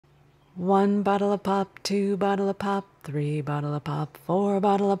1 bottle of pop, 2 bottle of pop, 3 bottle of pop, 4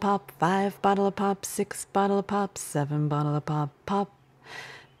 bottle of pop, 5 bottle of pop, 6 bottle of pop, 7 bottle of pop, pop.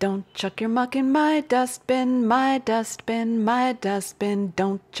 Don't chuck your muck in my dustbin, my dustbin, my dustbin.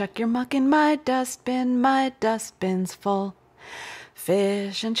 Don't chuck your muck in my dustbin's full.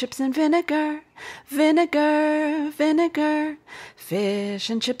 Fish and chips and vinegar, vinegar, vinegar. Fish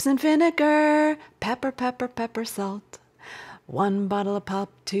and chips and vinegar, pepper, pepper, pepper, salt. 1 bottle of pop,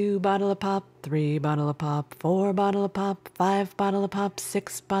 2 bottle of pop, 3 bottle of pop, 4 bottle of pop, 5 bottle of pop,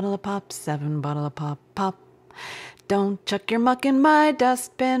 6 bottle of pop, 7 bottle of pop, pop. Don't chuck your muck in my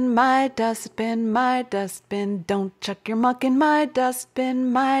dustbin, my dustbin, my dustbin. Don't chuck your muck in my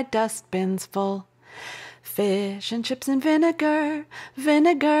dustbin's full. Fish and chips and vinegar,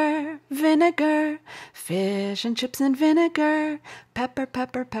 vinegar, vinegar. Fish and chips and vinegar, pepper,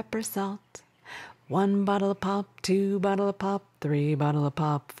 pepper, pepper, salt. 1 bottle of pop, 2 bottle of pop, 3 bottle of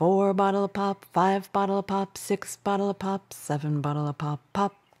pop, 4 bottle of pop, 5 bottle of pop, 6 bottle of pop, 7 bottle of pop,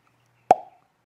 pop.